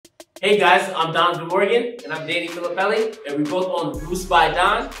Hey guys, I'm Donavan Morgan. And I'm Danny Filippelli. And we both own Roofs by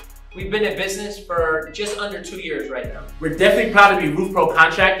Don. We've been in business for just under 2 years right now. We're definitely proud to be ROOFPRO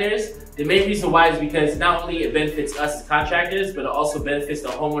contractors. The main reason why is because not only it benefits us as contractors, but it also benefits the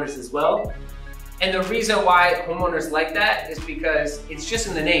homeowners as well. And the reason why homeowners like that is because it's just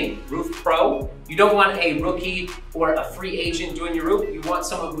in the name, ROOFPRO. You don't want a rookie or a free agent doing your roof. You want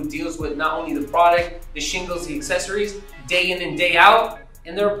someone who deals with not only the product, the shingles, the accessories, day in and day out,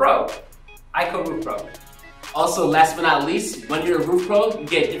 and they're a pro. IKO ROOFPRO. Also, last but not least, when you're a ROOFPRO, you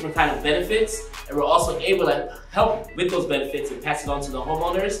get different kind of benefits, and we're also able to help with those benefits and pass it on to the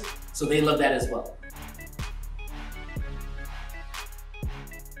homeowners, so they love that as well.